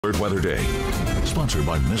Weather Day, sponsored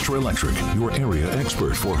by Mr. Electric, your area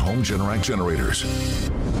expert for home Generac generators.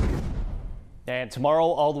 And tomorrow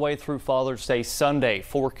all the way through Father's Day Sunday,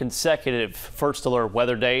 4 consecutive first alert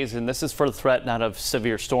weather days. And this is for the threat not of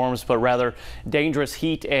severe storms, but rather dangerous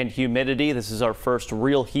heat and humidity. This is our first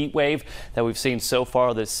real heat wave that we've seen so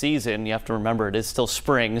far this season. You have to remember it is still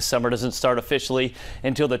spring. Summer doesn't start officially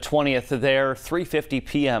until the 20th there, 3:50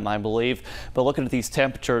 p.m. I believe. But looking at these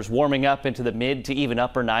temperatures warming up into the mid to even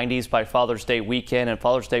upper 90s by Father's Day weekend, and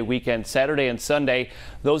Father's Day weekend Saturday and Sunday.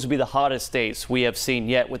 Those would be the hottest days we have seen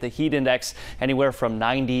yet, with the heat index anywhere from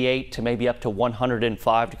 98 to maybe up to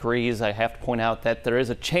 105 degrees. I have to point out that there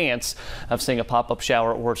is a chance of seeing a pop-up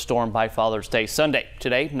shower or storm by Father's Day Sunday.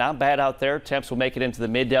 Today, not bad out there. Temps will make it into the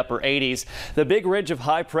mid to upper 80s. The big ridge of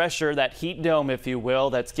high pressure, that heat dome, if you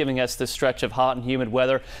will, that's giving us this stretch of hot and humid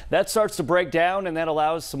weather, that starts to break down, and that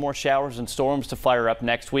allows some more showers and storms to fire up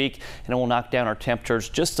next week, and it will knock down our temperatures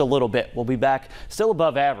just a little bit. We'll be back still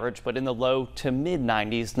above average, but in the low to mid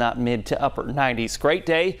 90s, not mid to upper 90s. Great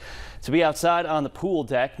day to be outside on the pool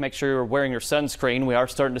deck. Make sure you're wearing your sunscreen. We are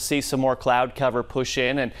starting to see some more cloud cover push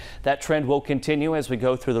in, and that trend will continue as we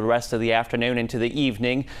go through the rest of the afternoon into the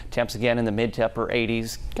evening. Temps again in the mid to upper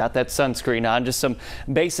 80s. Got that sunscreen on. Just some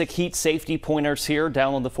basic heat safety pointers here.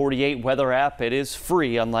 Download the 48 weather app. It is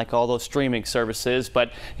free, unlike all those streaming services,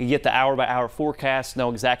 but you get the hour by hour forecast, know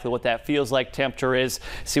exactly what that feels like, temperature is,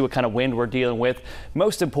 see what kind of wind we're dealing with.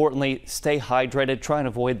 Most importantly, stay hydrated. Try and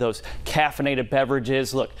avoid those caffeinated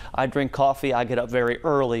beverages. Look, I drink coffee. I get up very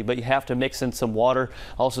early, but you have to mix in some water.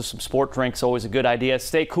 Also, some sport drinks, always a good idea.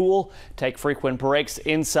 Stay cool. Take frequent breaks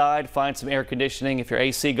inside. Find some air conditioning. If your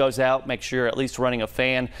AC goes out, make sure you're at least running a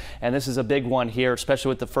fan. And this is a big one here, especially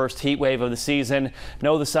with the first heat wave of the season.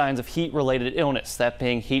 Know the signs of heat-related illness, that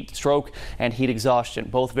being heat stroke and heat exhaustion,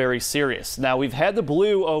 both very serious. Now, we've had the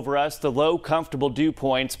blue over us, the low, comfortable dew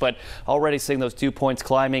points, but already seeing those dew points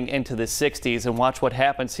climbing into the 60s. And watch what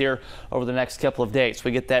happens here over the next couple of days.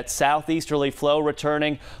 We get that southeasterly flow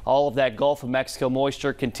returning. All of that Gulf of Mexico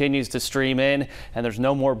moisture continues to stream in, and there's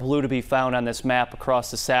no more blue to be found on this map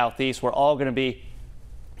across the southeast. We're all going to be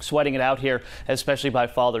sweating it out here, especially by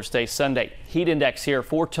Father's Day Sunday. Heat index here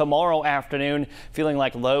for tomorrow afternoon, feeling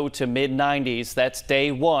like low to mid 90s. That's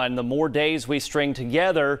day one. The more days we string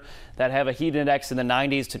together that have a heat index in the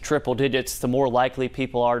 90s to triple digits, the more likely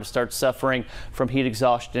people are to start suffering from heat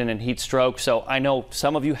exhaustion and heat stroke. So I know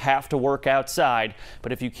some of you have to work outside,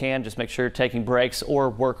 but if you can, just make sure you're taking breaks or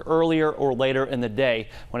work earlier or later in the day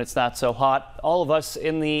when it's not so hot. All of us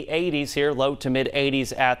in the 80s here, low to mid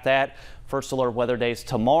 80s at that. First alert weather days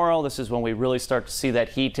tomorrow. This is when we really start to see that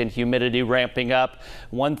heat and humidity ramping up.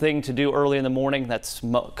 One thing to do early in the morning, that's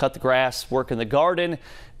cut the grass, work in the garden.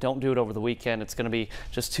 Don't do it over the weekend. It's going to be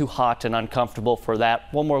just too hot and uncomfortable for that.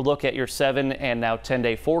 One more look at your 7 and now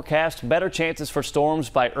 10-day forecast. Better chances for storms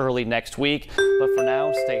by early next week. But for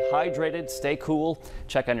now, stay hydrated, stay cool,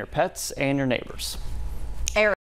 check on your pets and your neighbors.